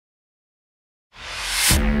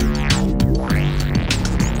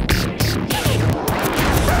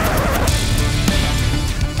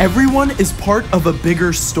Everyone is part of a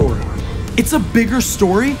bigger story. It's a bigger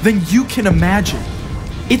story than you can imagine.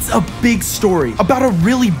 It's a big story about a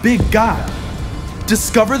really big God.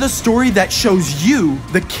 Discover the story that shows you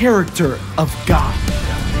the character of God.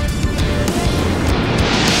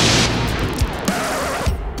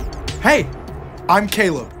 Hey, I'm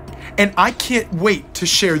Caleb, and I can't wait to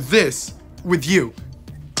share this with you.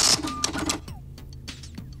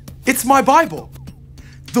 It's my Bible.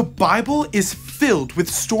 The Bible is filled with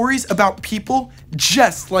stories about people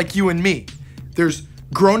just like you and me. There's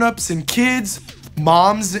grown-ups and kids,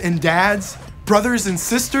 moms and dads, brothers and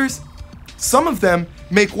sisters. Some of them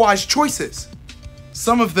make wise choices.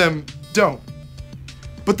 Some of them don't.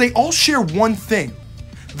 But they all share one thing: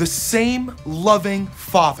 the same loving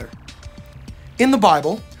Father. In the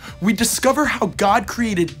Bible, we discover how God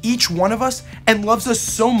created each one of us and loves us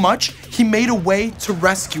so much, He made a way to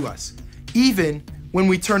rescue us, even when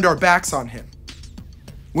we turned our backs on Him.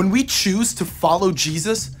 When we choose to follow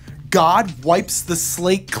Jesus, God wipes the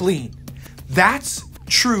slate clean. That's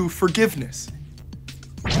true forgiveness.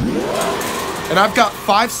 And I've got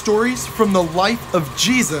 5 stories from the life of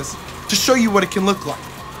Jesus to show you what it can look like.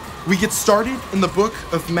 We get started in the book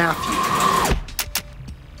of Matthew.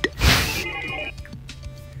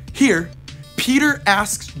 Here, Peter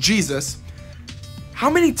asks Jesus, "How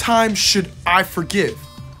many times should I forgive?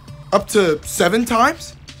 Up to 7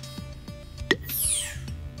 times?"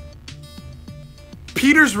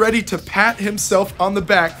 Peter's ready to pat himself on the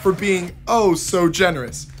back for being oh so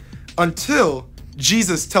generous, until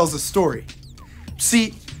Jesus tells a story.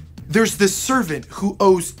 See, there's this servant who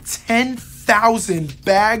owes 10,000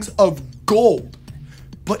 bags of gold,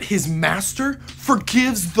 but his master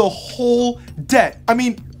forgives the whole debt. I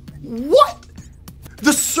mean, what?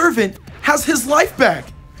 The servant has his life back.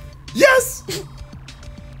 Yes!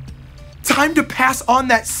 Time to pass on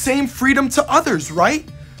that same freedom to others, right?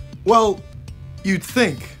 Well, you'd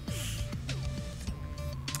think.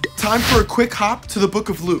 Time for a quick hop to the book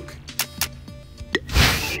of Luke.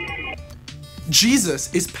 Jesus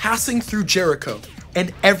is passing through Jericho,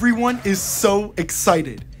 and everyone is so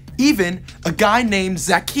excited, even a guy named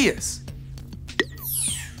Zacchaeus.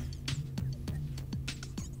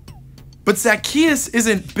 But Zacchaeus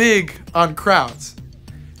isn't big on crowds.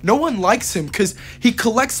 No one likes him because he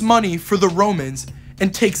collects money for the Romans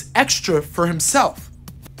and takes extra for himself.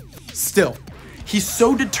 Still, he's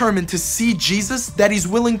so determined to see Jesus that he's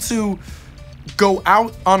willing to go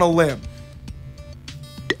out on a limb.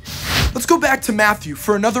 Let's go back to Matthew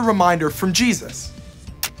for another reminder from Jesus.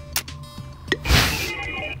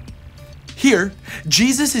 Here,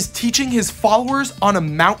 Jesus is teaching his followers on a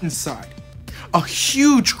mountainside. A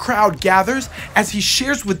huge crowd gathers as he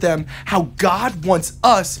shares with them how God wants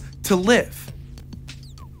us to live.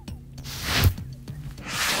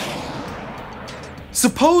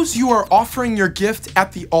 Suppose you are offering your gift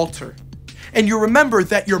at the altar, and you remember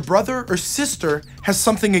that your brother or sister has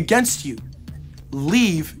something against you.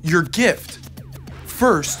 Leave your gift.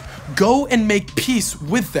 First, go and make peace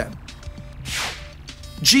with them.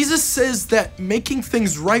 Jesus says that making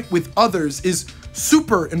things right with others is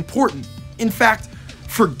super important. In fact,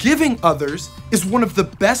 forgiving others is one of the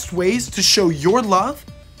best ways to show your love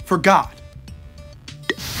for God.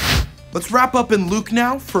 Let's wrap up in Luke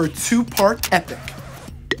now for a 2-part epic.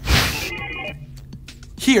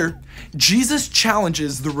 Here, Jesus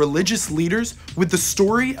challenges the religious leaders with the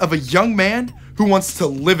story of a young man who wants to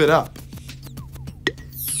live it up.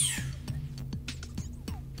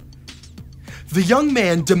 The young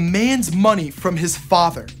man demands money from his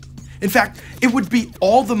father. In fact, it would be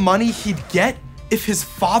all the money he'd get if his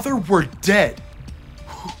father were dead.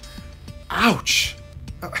 Ouch.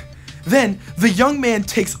 Then, the young man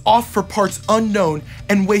takes off for parts unknown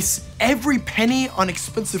and wastes every penny on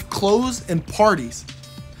expensive clothes and parties.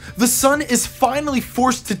 The son is finally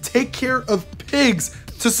forced to take care of pigs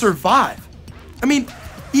to survive. I mean,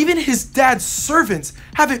 even his dad's servants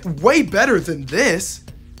have it way better than this.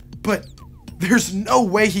 But there's no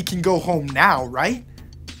way he can go home now, right?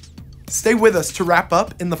 Stay with us to wrap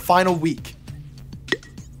up in the final week.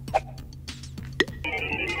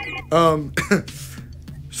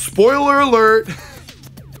 Spoiler alert.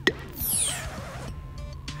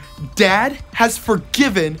 Dad has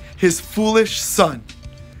forgiven his foolish son.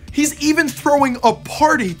 He's even throwing a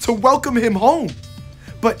party to welcome him home.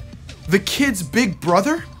 But the kid's big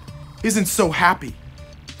brother isn't so happy.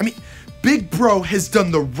 I mean, big bro has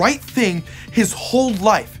done the right thing his whole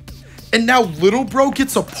life. And now little bro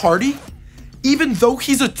gets a party? Even though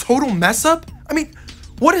he's a total mess up? I mean,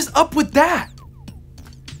 what is up with that?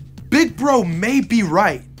 Big bro may be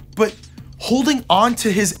right, but holding on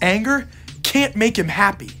to his anger can't make him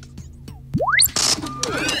happy.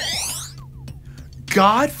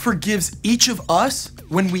 God forgives each of us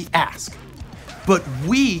when we ask, but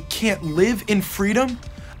we can't live in freedom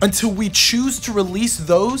until we choose to release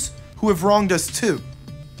those who have wronged us too.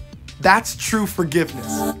 That's true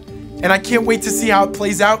forgiveness. And I can't wait to see how it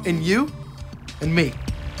plays out in you and me.